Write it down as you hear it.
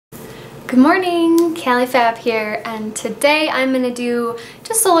Good morning, Callie Fab here, and today I'm gonna do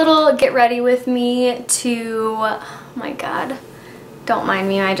just a little get ready with me to, oh my god, don't mind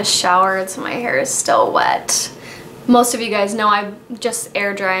me, I just showered so my hair is still wet. Most of you guys know I just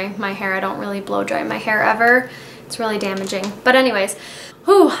air dry my hair. I don't really blow dry my hair ever. It's really damaging. But anyways,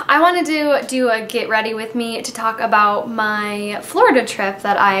 I wanted to do a get ready with me to talk about my Florida trip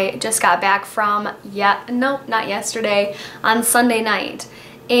that I just got back from, not yesterday, on Sunday night.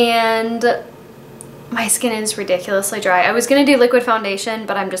 And my skin is ridiculously dry. I was gonna do liquid foundation,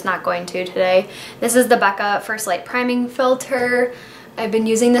 but I'm just not going to today. This is the Becca First Light Priming Filter. I've been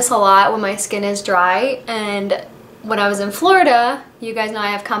using this a lot when my skin is dry, and when I was in Florida, you guys know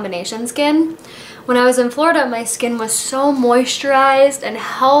I have combination skin. When I was in Florida, my skin was so moisturized and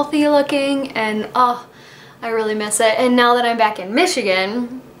healthy looking, and oh, I really miss it. And now that I'm back in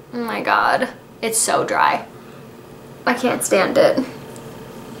Michigan, oh my god, it's so dry. I can't stand it.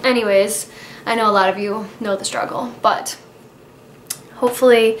 Anyways, I know a lot of you know the struggle, but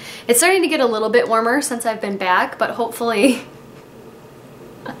hopefully, it's starting to get a little bit warmer since I've been back, but hopefully,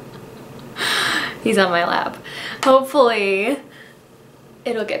 he's on my lap. Hopefully,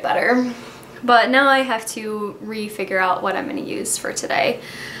 it'll get better. But now I have to re-figure out what I'm gonna use for today.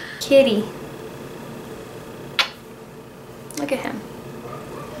 Kitty. Look at him.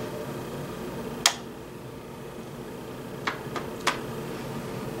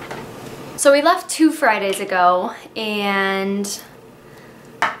 So we left 2 Fridays ago, and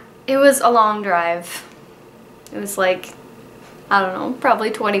it was a long drive. It was like, I don't know, probably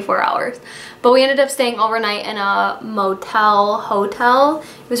 24 hours. But we ended up staying overnight in a hotel.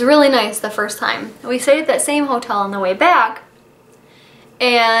 It was really nice the first time. We stayed at that same hotel on the way back,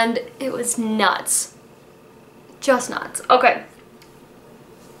 and it was nuts. Just nuts. Okay.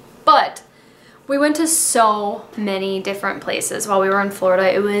 But we went to so many different places while we were in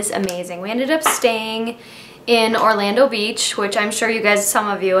Florida. It was amazing. We ended up staying in Orlando Beach, which I'm sure you guys, some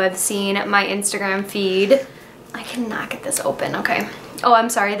of you have seen my Instagram feed. I cannot get this open, okay. Oh, I'm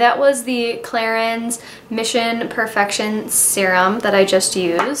sorry, that was the Clarins Mission Perfection Serum that I just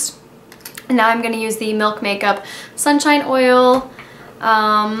used. And now I'm gonna use the Milk Makeup Sunshine Oil.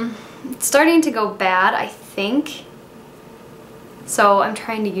 It's starting to go bad, I think. So I'm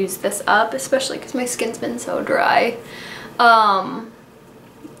trying to use this up, especially because my skin's been so dry. But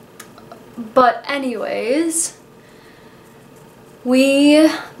anyways,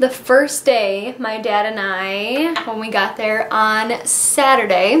 the first day, my dad and I, when we got there on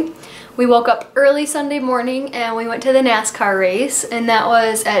Saturday, we woke up early Sunday morning and we went to the NASCAR race, and that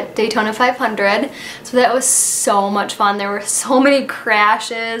was at Daytona 500. So that was so much fun. There were so many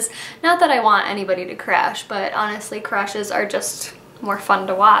crashes. Not that I want anybody to crash, but honestly, crashes are just more fun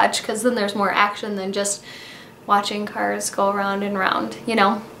to watch because then there's more action than just watching cars go round and round, you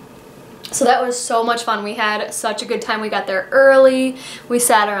know? So that was so much fun. We had such a good time. We got there early. We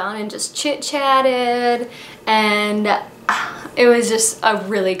sat around and just chit-chatted, and it was just a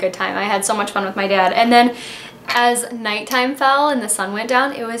really good time. I had so much fun with my dad. And then as nighttime fell and the sun went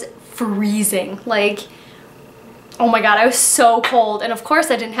down, it was freezing. Like, oh my god, I was so cold. And of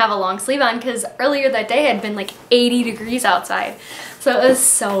course I didn't have a long sleeve on because earlier that day had been like 80 degrees outside. So it was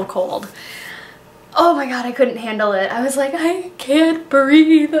so cold. Oh my god, I couldn't handle it. I was like, I can't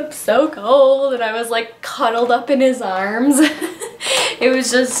breathe, I'm so cold. And I was like cuddled up in his arms. It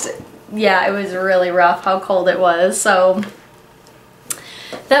was just, yeah, it was really rough how cold it was. So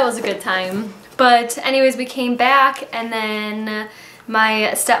that was a good time. But anyways, we came back, and then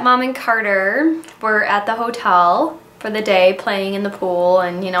my stepmom and Carter were at the hotel for the day playing in the pool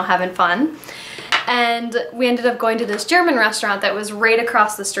and, you know, having fun. And we ended up going to this German restaurant that was right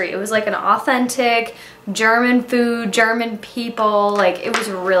across the street. It was like an authentic German food, German people, like it was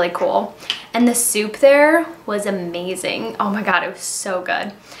really cool. And the soup there was amazing. Oh my god, it was so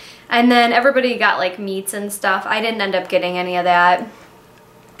good. And then everybody got like meats and stuff. I didn't end up getting any of that.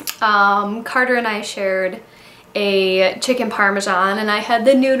 Carter and I shared a chicken parmesan, and I had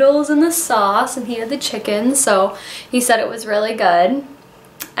the noodles and the sauce, and he had the chicken, so he said it was really good.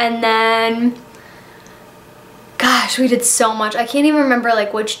 And then, gosh, we did so much. I can't even remember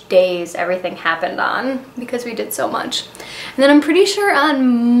like which days everything happened on because we did so much. And then I'm pretty sure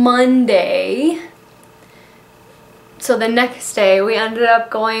on Monday, so the next day, we ended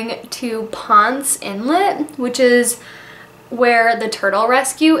up going to Ponce Inlet, which is where the turtle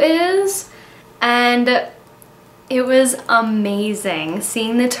rescue is, and it was amazing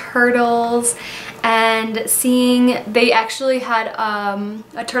seeing the turtles and seeing, they actually had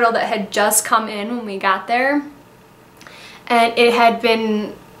a turtle that had just come in when we got there, and it had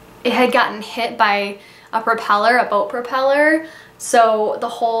gotten hit by a propeller, a boat propeller, So the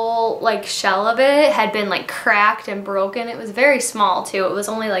whole like shell of it had been like cracked and broken. It was very small too. It was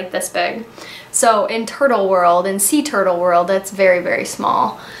only like this big. So in turtle world, in sea turtle world, that's very, very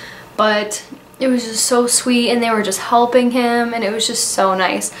small. But it was just so sweet, and they were just helping him, and it was just so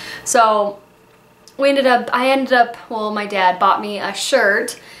nice. So I ended up, well, my dad bought me a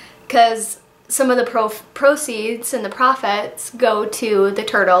shirt because some of the proceeds and the profits go to the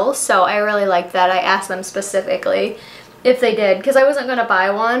turtles. So I really liked that. I asked them specifically if they did, because I wasn't going to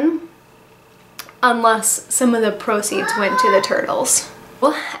buy one unless some of the proceeds went to the turtles.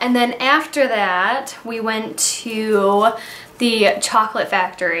 And then after that, we went to the chocolate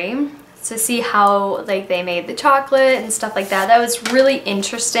factory to see how like they made the chocolate and stuff like that. That was really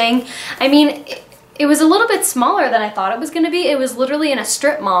interesting. I mean, it was a little bit smaller than I thought it was going to be. It was literally in a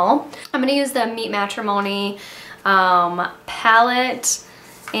strip mall. I'm going to use the Meet Matrimony palette,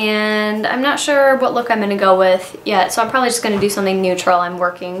 and I'm not sure what look I'm going to go with yet, so I'm probably just going to do something neutral. I'm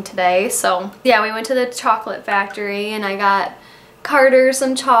working today. So yeah, we went to the chocolate factory, and I got Carter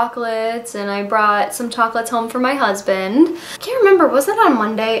some chocolates, and I brought some chocolates home for my husband. I can't remember, was it on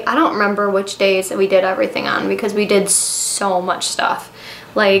Monday? I don't remember which days that we did everything on, because we did so much stuff.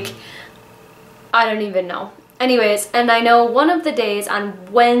 Like, I don't even know. Anyways, and I know one of the days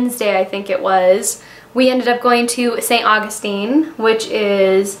on Wednesday, I think it was, we ended up going to St. Augustine, which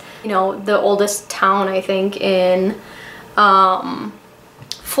is, you know, the oldest town, I think, in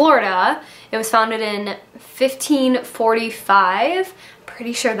Florida. It was founded in 1545.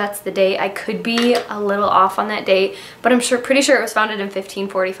 Pretty sure that's the date. I could be a little off on that date, but I'm pretty sure it was founded in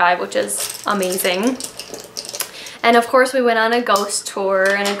 1545, which is amazing. And of course we went on a ghost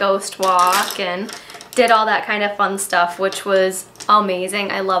tour and a ghost walk and did all that kind of fun stuff, which was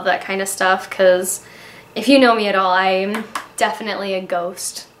amazing. I love that kind of stuff because if you know me at all, I'm definitely a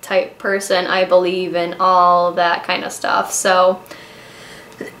ghost type person. I believe in all of that kind of stuff. So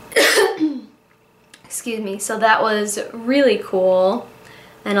excuse me. So that was really cool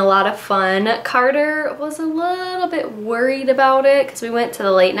and a lot of fun. Carter was a little bit worried about it because we went to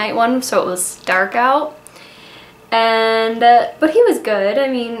the late night one, so it was dark out. And but he was good. I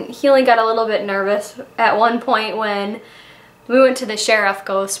mean, he only got a little bit nervous at one point when we went to the Sheriff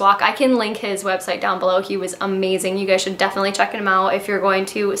Ghost Walk. I can link his website down below. He was amazing. You guys should definitely check him out if you're going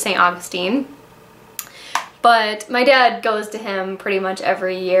to St. Augustine. But my dad goes to him pretty much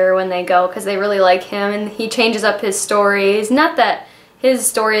every year when they go because they really like him, and he changes up his stories. Not that his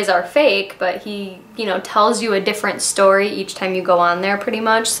stories are fake, but he, you know, tells you a different story each time you go on there pretty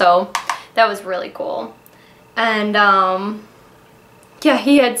much. So that was really cool. And yeah,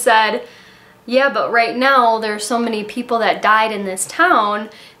 he had said, yeah, but right now there's so many people that died in this town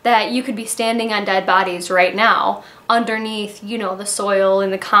that you could be standing on dead bodies right now underneath, you know, the soil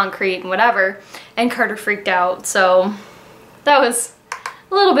and the concrete and whatever. And Carter freaked out. So that was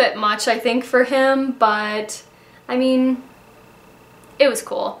a little bit much, I think, for him, but I mean, it was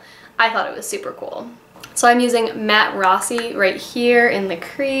cool. I thought it was super cool. So I'm using Matte Rossi right here in the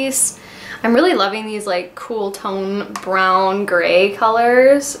crease. I'm really loving these like cool tone brown gray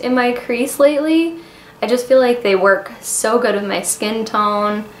colors in my crease lately. I just feel like they work so good with my skin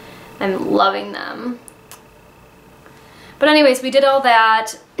tone. I'm loving them. But anyways, we did all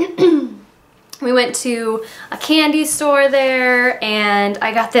that. We went to a candy store there, and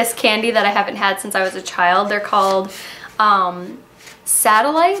I got this candy that I haven't had since I was a child. They're called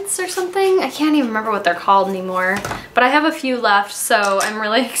Satellites or something. I can't even remember what they're called anymore, but I have a few left, so I'm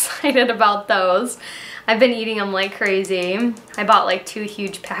really excited about those. I've been eating them like crazy. I bought like 2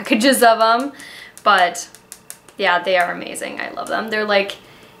 huge packages of them, but yeah, they are amazing. I love them. They're like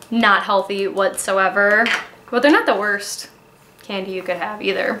not healthy whatsoever, but they're not the worst candy you could have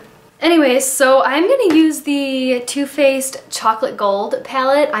either. Anyways, so I'm gonna use the Too Faced Chocolate Gold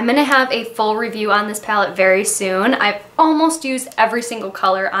palette. I'm gonna have a full review on this palette very soon. I've almost used every single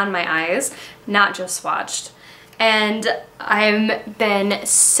color on my eyes, not just swatched. And I've been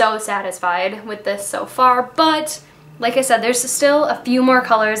so satisfied with this so far, but like I said, there's still a few more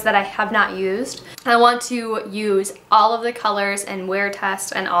colors that I have not used. I want to use all of the colors and wear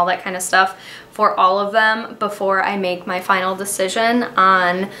test and all that kind of stuff for all of them before I make my final decision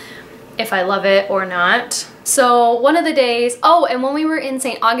on if I love it or not. So one of the days, oh, and when we were in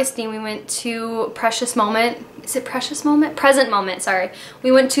St. Augustine, we went to Precious Moment. Is it Precious Moment? Present Moment, sorry.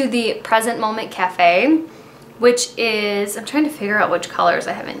 We went to the Present Moment Cafe, which is, I'm trying to figure out which colors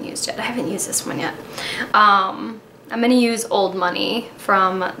I haven't used yet. I haven't used this one yet. I'm gonna use Old Money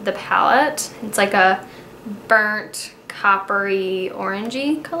from the palette. It's like a burnt, coppery,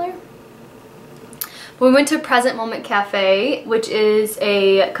 orangey color. We went to Present Moment Cafe, which is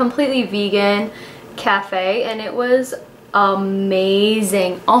a completely vegan cafe, and it was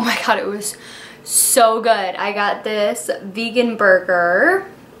amazing. Oh my god, it was so good. I got this vegan burger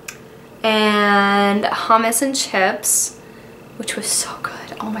and hummus and chips, which was so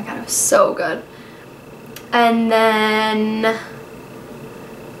good. Oh my god, it was so good. And then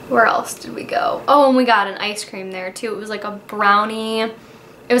where else did we go? Oh, and we got an ice cream there too. It was like a brownie.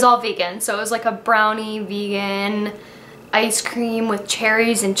 It was all vegan, so it was like a brownie vegan ice cream with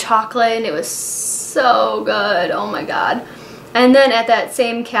cherries and chocolate, and it was so good. Oh my god. And then at that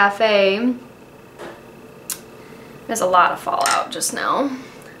same cafe, there's a lot of fallout just now.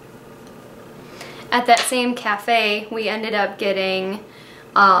 At that same cafe, we ended up getting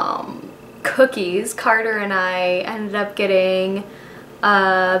cookies. Carter and I ended up getting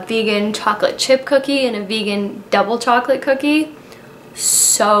a vegan chocolate chip cookie and a vegan double chocolate cookie.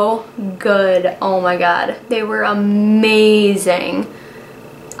 So good. Oh my god. They were amazing.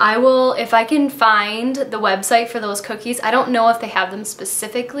 I will, if I can find the website for those cookies, I don't know if they have them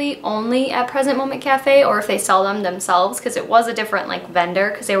specifically only at Present Moment Cafe or if they sell them themselves, because it was a different like vendor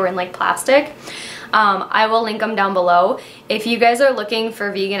because they were in like plastic. I will link them down below. If you guys are looking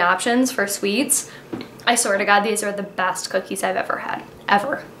for vegan options for sweets, I swear to god, these are the best cookies I've ever had.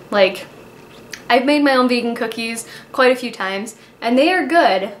 Ever. Like, I've made my own vegan cookies quite a few times, and they are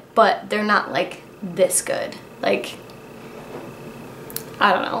good, but they're not like this good. Like,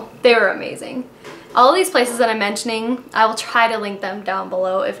 I don't know. They were amazing. All these places that I'm mentioning, I will try to link them down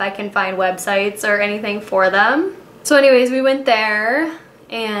below if I can find websites or anything for them. So anyways, we went there,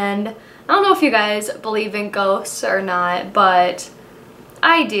 and I don't know if you guys believe in ghosts or not, but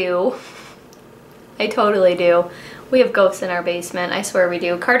I do. I totally do. We have ghosts in our basement. I swear we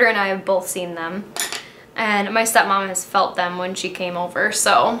do. Carter and I have both seen them. And my stepmom has felt them when she came over,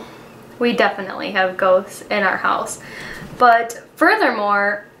 so we definitely have ghosts in our house. But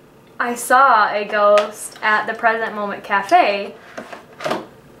furthermore, I saw a ghost at the Present Moment Cafe.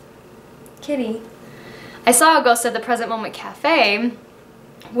 Kitty. I saw a ghost at the Present Moment Cafe,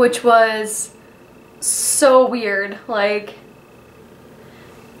 which was so weird. Like,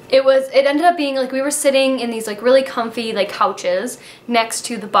 it ended up being like we were sitting in these like really comfy like couches next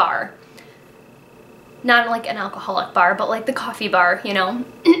to the bar. Not like an alcoholic bar, but like the coffee bar, you know?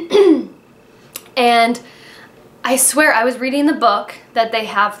 And I swear I was reading the book that they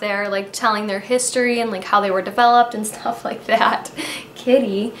have there, like telling their history and like how they were developed and stuff like that.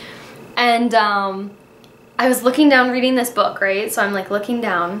 Kitty. And I was looking down reading this book, right? So I'm like looking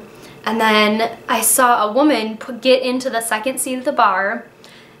down, and then I saw a woman get into the second seat of the bar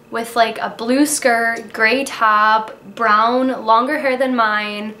with like a blue skirt, gray top, brown, longer hair than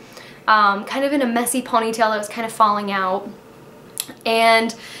mine, kind of in a messy ponytail that was kind of falling out.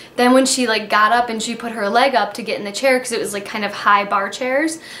 And then when she like got up and she put her leg up to get in the chair, because it was like kind of high bar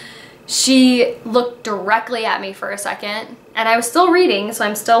chairs, she looked directly at me for a second, and I was still reading, so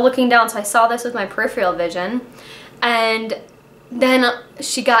I'm still looking down, so I saw this with my peripheral vision. And then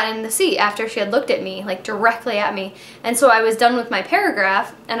she got in the seat after she had looked at me, like directly at me. And so I was done with my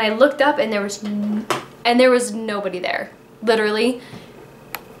paragraph, and I looked up, and there was nobody there. Literally.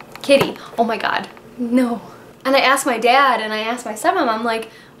 Kitty. Oh my god. No. And I asked my dad and I asked my stepmom, I'm like,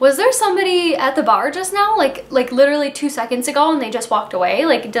 was there somebody at the bar just now? Like literally 2 seconds ago, and they just walked away?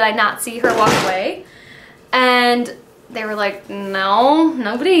 Like, did I not see her walk away? And they were like, no,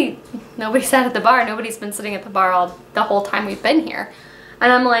 nobody sat at the bar. Nobody's been sitting at the bar the whole time we've been here.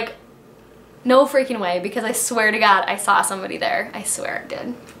 And I'm like, no freaking way, because I swear to god I saw somebody there. I swear I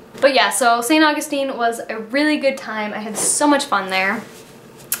did. But yeah, so St. Augustine was a really good time. I had so much fun there.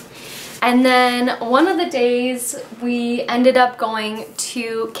 And then one of the days we ended up going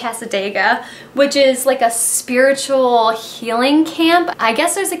to Casadega, which is like a spiritual healing camp. I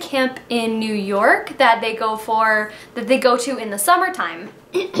guess there's a camp in New York that they go to in the summertime.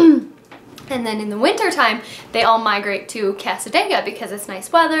 And then in the wintertime, they all migrate to Casadega because it's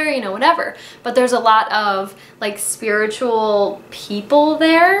nice weather, you know, whatever. But there's a lot of like spiritual people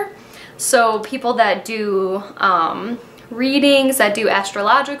there. So people that do readings, that do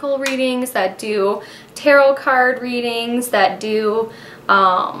astrological readings, that do tarot card readings, that do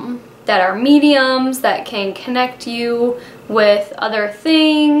that are mediums, that can connect you with other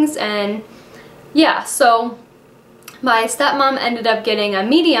things. And yeah, so my stepmom ended up getting a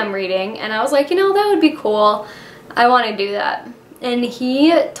medium reading, and I was like, you know, that would be cool. I want to do that. And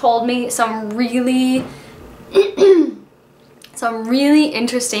he told me some really some really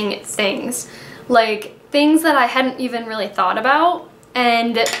interesting things, like things that I hadn't even really thought about,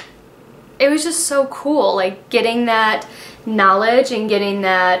 and it was just so cool, like getting that knowledge and getting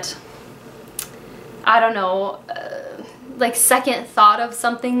that, I don't know, like second thought of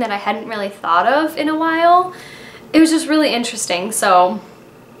something that I hadn't really thought of in a while. it was just really interesting. So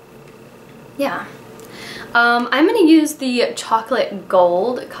yeah. I'm gonna use the chocolate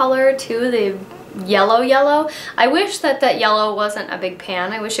gold color too, the yellow. I wish that yellow wasn't a big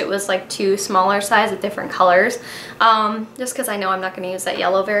pan. I wish it was like 2 smaller size with different colors, just because I know I'm not going to use that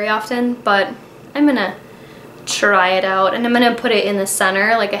yellow very often, but I'm gonna try it out, and I'm gonna put it in the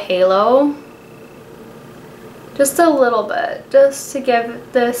center like a halo, just a little bit, just to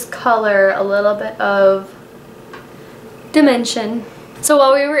give this color a little bit of dimension. So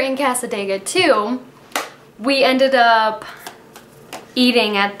while we were in Casadega too, we ended up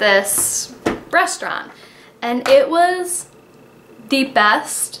eating at this restaurant, and it was the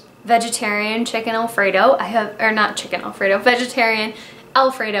best vegetarian chicken Alfredo vegetarian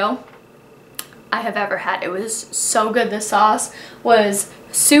Alfredo I have ever had. It was so good. The sauce was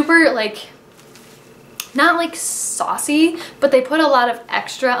super, like, not like saucy, but they put a lot of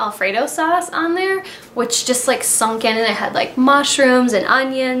extra Alfredo sauce on there, which just like sunk in, and it had like mushrooms and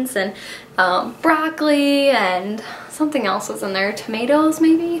onions and broccoli, and something else was in there, tomatoes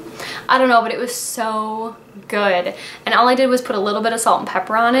maybe, I don't know, but it was so good. And all I did was put a little bit of salt and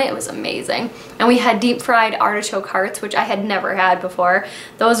pepper on it. It was amazing. And we had deep fried artichoke hearts, which I had never had before.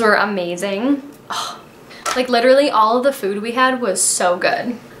 Those were amazing. Oh, like literally all of the food we had was so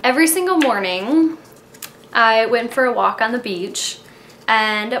good. Every single morning I went for a walk on the beach,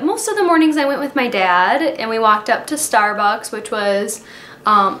 and most of the mornings I went with my dad, and we walked up to Starbucks, which was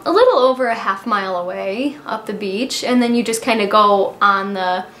a little over a half mile away up the beach, and then you just kind of go on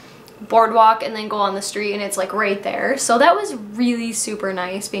the boardwalk and then go on the street, and it's like right there. So that was really super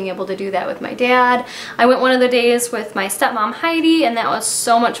nice being able to do that with my dad. I went one of the days with my stepmom Heidi, and that was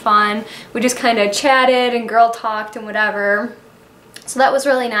so much fun. We just kind of chatted and girl talked and whatever. So that was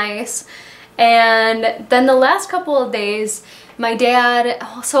really nice. And then the last couple of days, my dad,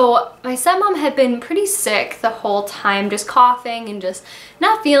 so my stepmom had been pretty sick the whole time, just coughing and just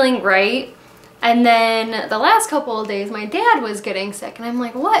not feeling right. And then the last couple of days, my dad was getting sick, and I'm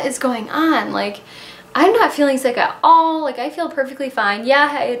like, what is going on? Like, I'm not feeling sick at all. Like, I feel perfectly fine.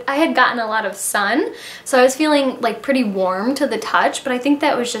 Yeah, I had gotten a lot of sun, so I was feeling like pretty warm to the touch, but I think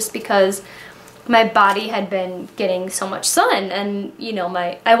that was just because my body had been getting so much sun, and you know,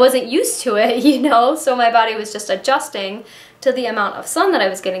 I wasn't used to it, you know, so my body was just adjusting to the amount of sun that I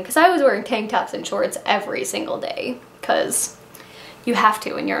was getting, because I was wearing tank tops and shorts every single day, because you have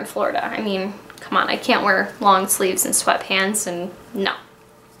to when you're in Florida. I mean, come on, I can't wear long sleeves and sweatpants, and no.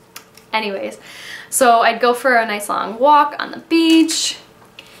 Anyways, so I'd go for a nice long walk on the beach.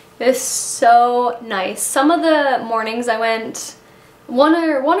 It was so nice. Some of the mornings I went, one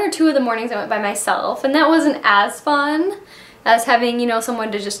or two of the mornings I went by myself, and that wasn't as fun as having, you know,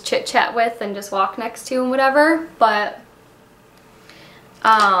 someone to just chit chat with and just walk next to and whatever, but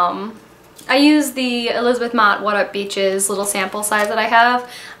I use the Elizabeth Mott What Up Beaches little sample size that I have.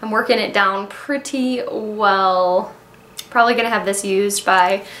 I'm working it down pretty well. Probably gonna have this used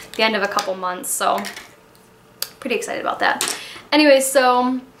by the end of a couple months, so pretty excited about that. Anyways,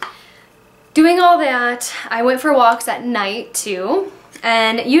 so doing all that, I went for walks at night too.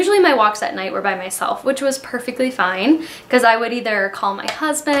 And usually my walks at night were by myself, which was perfectly fine, because I would either call my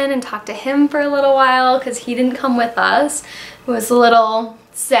husband and talk to him for a little while, because he didn't come with us. It was a little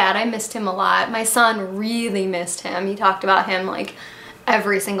sad. I missed him a lot. My son really missed him. He talked about him like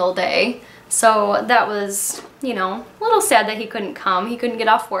every single day. So that was, you know, a little sad that he couldn't come. He couldn't get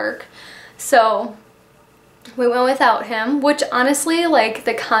off work. So we went without him, which honestly, like,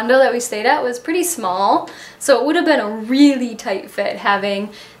 the condo that we stayed at was pretty small, so it would have been a really tight fit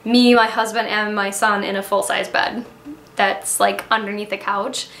having me, my husband, and my son in a full-size bed that's like underneath the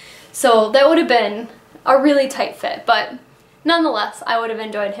couch. So that would have been a really tight fit, but nonetheless, I would have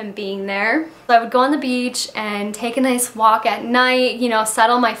enjoyed him being there. So I would go on the beach and take a nice walk at night, you know,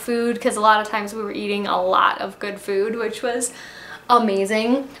 settle my food, because a lot of times we were eating a lot of good food, which was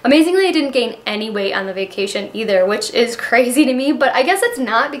amazing. Amazingly, I didn't gain any weight on the vacation either, which is crazy to me, but I guess it's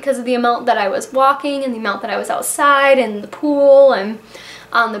not, because of the amount that I was walking and the amount that I was outside in the pool and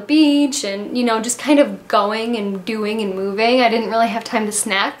on the beach and, you know, just kind of going and doing and moving. I didn't really have time to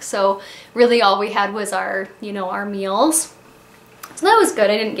snack, so really all we had was our, you know, our meals. So that was good.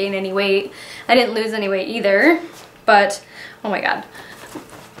 I didn't gain any weight. I didn't lose any weight either, but oh my god,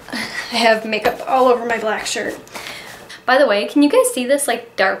 I have makeup all over my black shirt. By the way, can you guys see this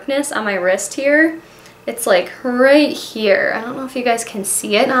like darkness on my wrist here? It's like right here. I don't know if you guys can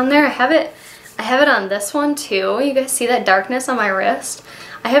see it on there. I have it on this one too. You guys see that darkness on my wrist?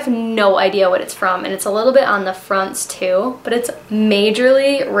 I have no idea what it's from, and it's a little bit on the fronts too, but it's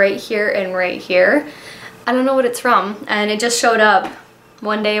majorly right here and right here. I don't know what it's from, and it just showed up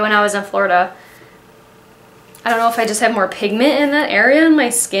one day when I was in Florida. I don't know if I just have more pigment in that area in my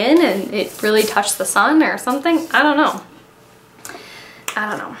skin and it really touched the sun or something. I don't know.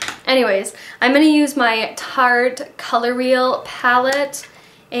 Anyways, I'm going to use my Tarte Color Wheel palette,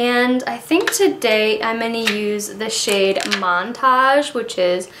 and I think today I'm going to use the shade Montage, which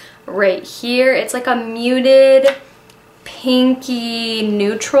is right here. It's like a muted pinky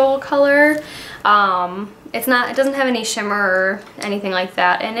neutral color. It doesn't have any shimmer or anything like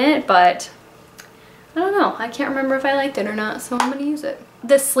that in it, but I don't know. I can't remember if I liked it or not, so I'm going to use it.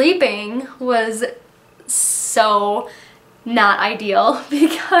 The sleeping was so not ideal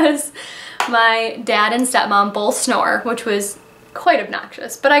because my dad and stepmom both snore, which was quite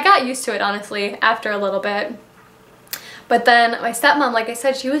obnoxious, but I got used to it honestly after a little bit. But then my stepmom, like I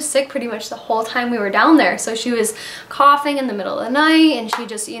said, she was sick pretty much the whole time we were down there. So she was coughing in the middle of the night and she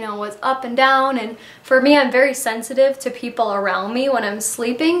just, you know, was up and down. And for me, I'm very sensitive to people around me when I'm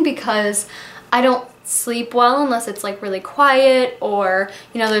sleeping because I don't sleep well unless it's like really quiet or,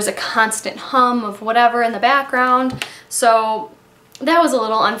 you know, there's a constant hum of whatever in the background. So that was a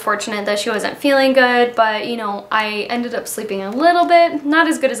little unfortunate that she wasn't feeling good, but you know, I ended up sleeping a little bit, not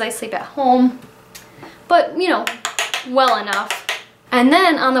as good as I sleep at home, but you know, well enough. And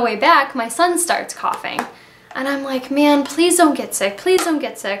then on the way back, my son starts coughing and I'm like, man, please don't get sick, please don't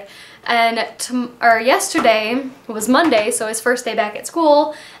get sick. And yesterday was Monday, so his first day back at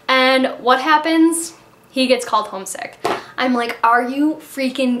school, and what happens? He gets called home sick. I'm like, are you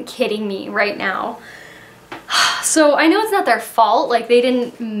freaking kidding me right now? So I know it's not their fault, like they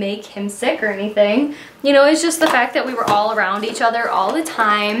didn't make him sick or anything. You know, it's just the fact that we were all around each other all the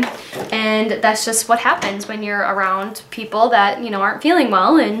time, and that's just what happens when you're around people that, you know, aren't feeling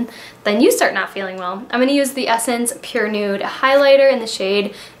well, and then you start not feeling well. I'm gonna use the Essence Pure Nude highlighter in the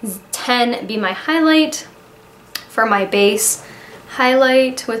shade 10 Be My Highlight for my base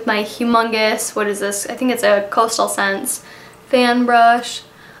highlight with my humongous, what is this? I think it's a Coastal Scents fan brush.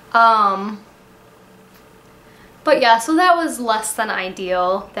 But yeah, so that was less than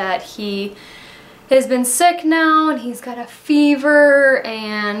ideal that he has been sick now and he's got a fever,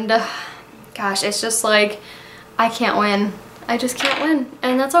 and gosh, it's just like, I can't win. I just can't win.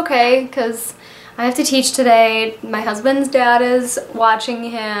 And that's okay because I have to teach today. My husband's dad is watching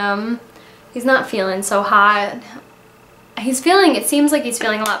him. He's not feeling so hot. It seems like he's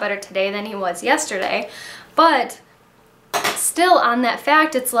feeling a lot better today than he was yesterday, but still on that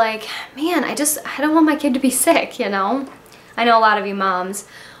fact, it's like, man, I don't want my kid to be sick, you know? I know a lot of you moms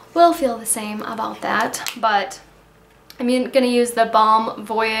will feel the same about that, but I'm gonna use the Balm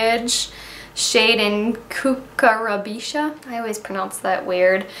Voyage shade in Cucarabisha. I always pronounce that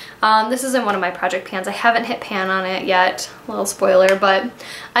weird. This is in one of my project pans. I haven't hit pan on it yet, little spoiler, but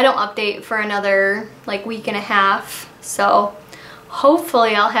I don't update for another like week and a half, so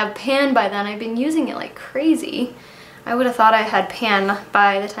hopefully I'll have pan by then. I've been using it like crazy. I would have thought I had pan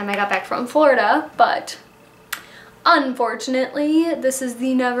by the time I got back from Florida, but unfortunately, this is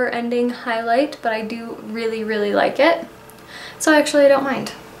the never-ending highlight, but I do really, really like it. So actually, I don't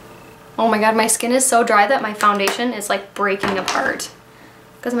mind. Oh my god, my skin is so dry that my foundation is like breaking apart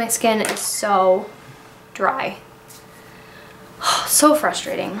because my skin is so dry. So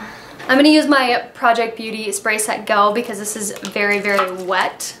frustrating. I'm going to use my Project Beauty Spray Set Go because this is very, very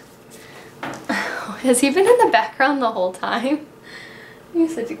wet. Has he been in the background the whole time? You're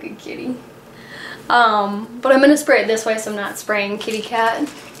such a good kitty. But I'm gonna spray it this way so I'm not spraying kitty cat.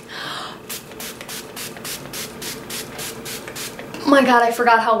 Oh my god, I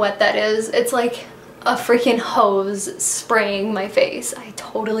forgot how wet that is. It's like a freaking hose spraying my face. I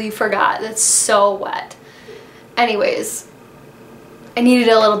totally forgot. That's so wet. Anyways, I needed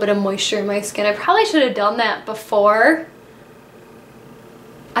a little bit of moisture in my skin. I probably should have done that before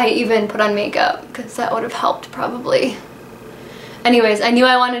I even put on makeup because that would have helped probably. Anyways, I knew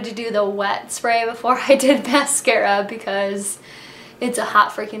I wanted to do the wet spray before I did mascara because it's a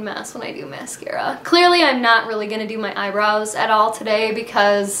hot freaking mess when I do mascara. Clearly, I'm not really going to do my eyebrows at all today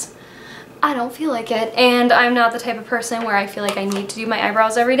because I don't feel like it, and I'm not the type of person where I feel like I need to do my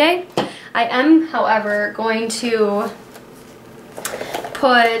eyebrows every day. I am, however, going to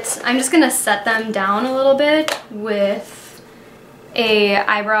I'm just going to set them down a little bit with a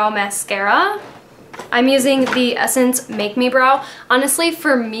eyebrow mascara. I'm using the Essence Make Me Brow. Honestly,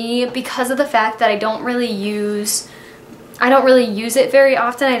 for me, because of the fact that I don't really use it very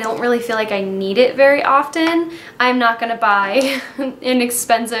often, I don't really feel like I need it very often, I'm not gonna buy an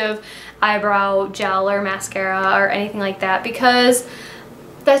expensive eyebrow gel or mascara or anything like that because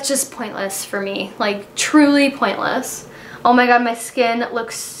that's just pointless for me, like truly pointless. Oh my god, my skin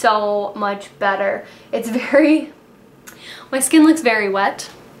looks so much better. My skin looks very wet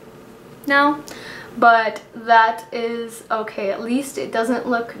now, but that is okay. At least it doesn't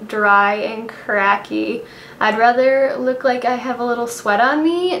look dry and cracky. I'd rather look like I have a little sweat on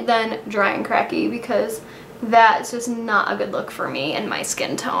me than dry and cracky, because that's just not a good look for me and my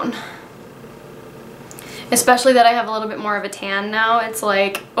skin tone. Especially that I have a little bit more of a tan now. It's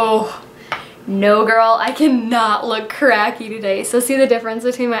like, oh, no girl, I cannot look cracky today. So see the difference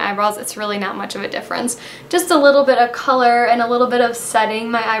between my eyebrows? It's really not much of a difference. Just a little bit of color and a little bit of setting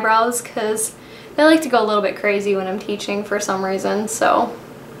my eyebrows, because they like to go a little bit crazy when I'm teaching for some reason. So,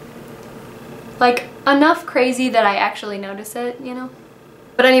 like, enough crazy that I actually notice it, you know?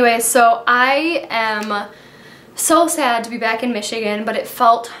 But anyway, so I am so sad to be back in Michigan, but it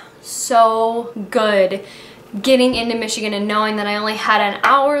felt so good getting into Michigan and knowing that I only had an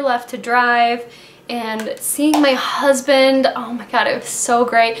hour left to drive, and seeing my husband. Oh my god, it was so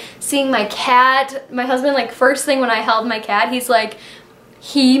great. Seeing my cat. My husband, like, first thing when I held my cat, he's like,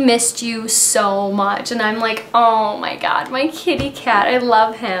 he missed you so much. And I'm like, oh my god, my kitty cat, I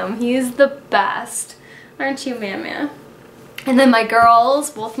love him. He's the best. Aren't you, Mama? And then my girls,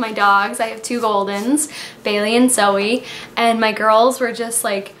 both my dogs, I have 2 Goldens, Bailey and Zoe, and my girls were just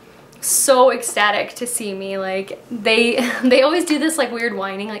like so ecstatic to see me. Like, they always do this like weird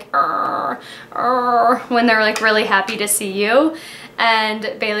whining, like arr, arr, when they're like really happy to see you.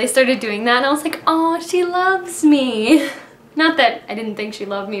 And Bailey started doing that, and I was like, oh, she loves me. Not that I didn't think she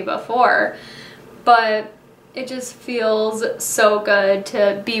loved me before, but it just feels so good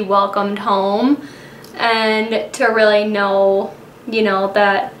to be welcomed home and to really know, you know,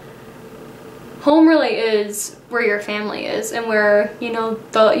 that home really is where your family is, and where, you know,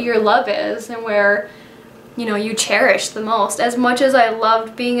 your love is, and where, you know, you cherish the most. As much as I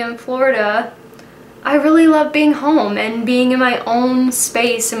loved being in Florida, I really love being home and being in my own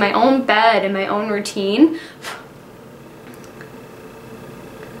space, in my own bed, in my own routine.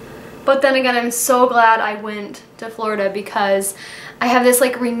 But then again, I'm so glad I went to Florida, because I have this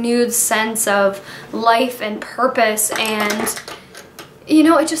like renewed sense of life and purpose, and you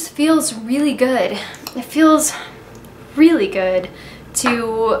know, it just feels really good. It feels really good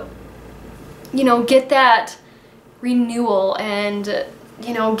to, you know, get that renewal and,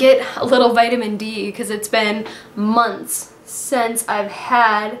 you know, get a little vitamin D, because it's been months since I've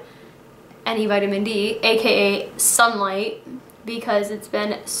had any vitamin D, aka sunlight, because it's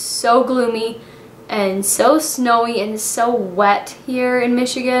been so gloomy and so snowy and so wet here in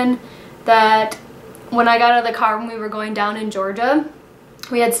Michigan that when I got out of the car when we were going down in Georgia,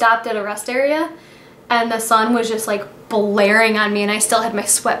 we had stopped at a rest area, and the sun was just like blaring on me, and I still had my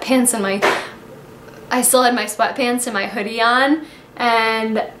sweatpants and my hoodie on,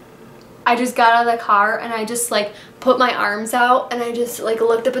 and I just got out of the car and I just like put my arms out and I just like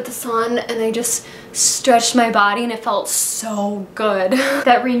looked up at the sun and I just stretched my body, and it felt so good.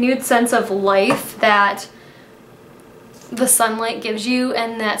 That renewed sense of life that the sunlight gives you,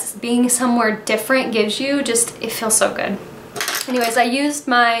 and that being somewhere different gives you, just, it feels so good. Anyways, I used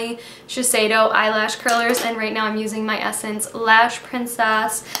my Shiseido eyelash curlers, and right now I'm using my Essence Lash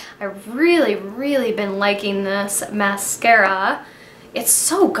Princess. I've really been liking this mascara. It's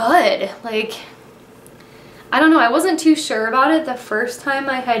so good. Like, I don't know, I wasn't too sure about it the first time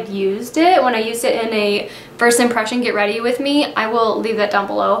I had used it. When I used it in a first impression get ready with me, I will leave that down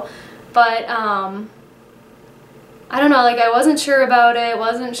below. But I don't know, like, I wasn't sure about it,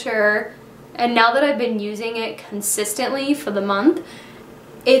 and now that I've been using it consistently for the month,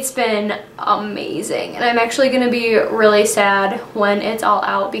 it's been amazing. And I'm actually going to be really sad when it's all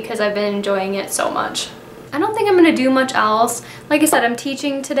out, because I've been enjoying it so much. I don't think I'm going to do much else. Like I said, I'm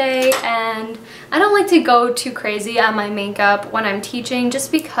teaching today, and I don't like to go too crazy on my makeup when I'm teaching,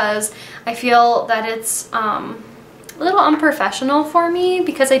 just because I feel that it's a little unprofessional for me,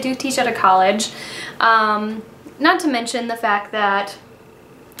 because I do teach at a college. Not to mention the fact that,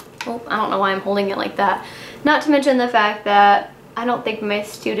 oh, I don't know why I'm holding it like that. Not to mention the fact that I don't think my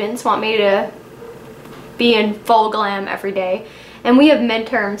students want me to be in full glam every day. And we have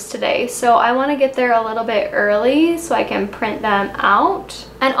midterms today, so I want to get there a little bit early so I can print them out.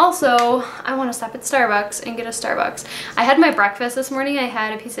 And also, I want to stop at Starbucks and get a Starbucks. I had my breakfast this morning. I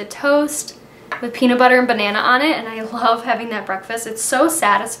had a piece of toast with peanut butter and banana on it, and I love having that breakfast. It's so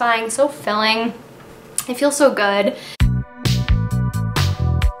satisfying, so filling. It feels so good.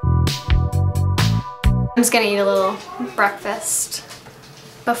 I'm just gonna eat a little breakfast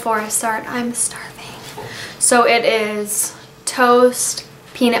before I start. I'm starving. So it is toast,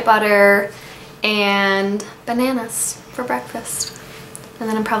 peanut butter, and bananas for breakfast. And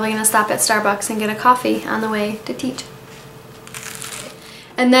then I'm probably gonna stop at Starbucks and get a coffee on the way to teach.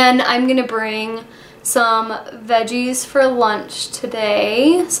 And then I'm gonna bring some veggies for lunch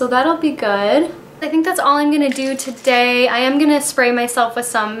today, so that'll be good. I think that's all I'm gonna do today. I am gonna spray myself with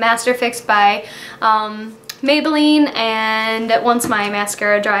some Master Fix by Maybelline, and once my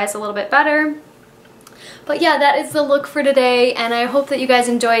mascara dries a little bit better. But yeah, that is the look for today, and I hope that you guys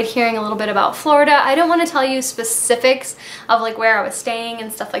enjoyed hearing a little bit about Florida. I don't want to tell you specifics of like where I was staying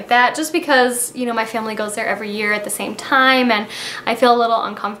and stuff like that, just because, you know, my family goes there every year at the same time, and I feel a little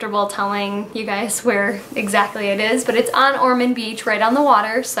uncomfortable telling you guys where exactly it is. But it's on Ormond Beach, right on the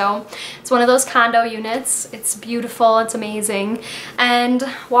water, so it's one of those condo units. It's beautiful, it's amazing, and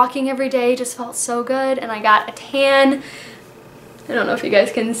walking every day just felt so good, and I got a tan. I don't know if you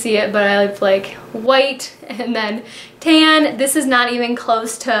guys can see it, but I have like white and then tan. This is not even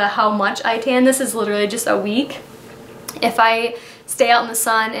close to how much I tan. This is literally just a week. If I stay out in the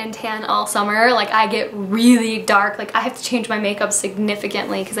sun and tan all summer, like I get really dark. Like I have to change my makeup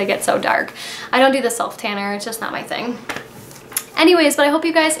significantly because I get so dark. I don't do the self tanner, it's just not my thing. Anyways, but I hope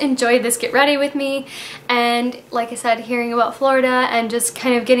you guys enjoyed this get ready with me, and like I said, hearing about Florida and just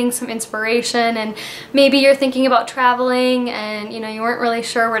kind of getting some inspiration, and maybe you're thinking about traveling and you know you weren't really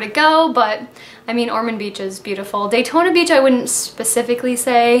sure where to go, but I mean Ormond Beach is beautiful. Daytona Beach I wouldn't specifically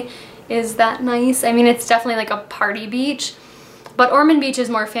say is that nice. I mean it's definitely like a party beach, but Ormond Beach is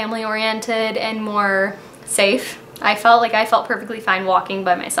more family oriented and more safe. I felt perfectly fine walking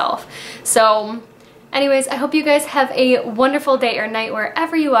by myself. So anyways, I hope you guys have a wonderful day or night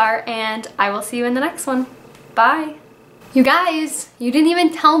wherever you are, and I will see you in the next one. Bye. You guys, you didn't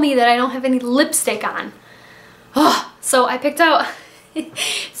even tell me that I don't have any lipstick on. Oh, so I picked out,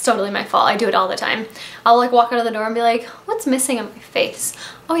 it's totally my fault, I do it all the time. I'll like walk out of the door and be like, what's missing on my face?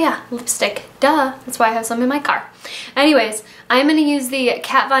 Oh yeah, lipstick, duh. That's why I have some in my car. Anyways, I'm gonna use the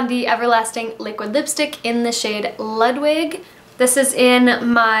Kat Von D Everlasting Liquid Lipstick in the shade Ludwig. This is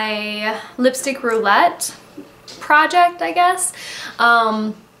in my lipstick roulette project, I guess.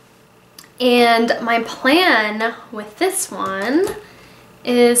 And my plan with this one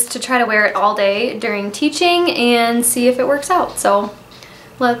is to try to wear it all day during teaching and see if it works out. So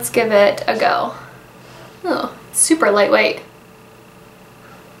let's give it a go. Oh, super lightweight.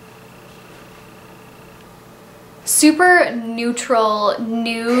 Super neutral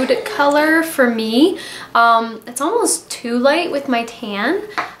nude color for me. It's almost too light with my tan.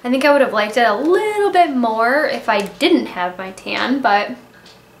 I think I would have liked it a little bit more if I didn't have my tan, but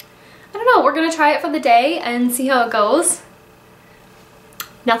I don't know. We're gonna try it for the day and see how it goes.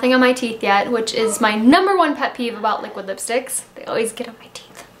 Nothing on my teeth yet, which is my #1 pet peeve about liquid lipsticks. They always get on my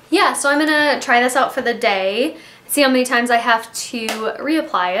teeth. Yeah, so I'm gonna try this out for the day, see how many times I have to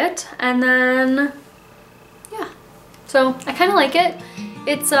reapply it, and then yeah. So I kind of like it.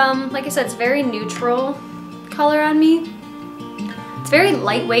 It's like I said, it's very neutral color on me. It's very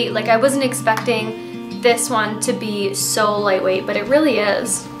lightweight. Like I wasn't expecting this one to be so lightweight, but it really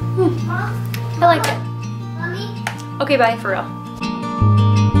is. I like it. Mommy? Okay, bye for real.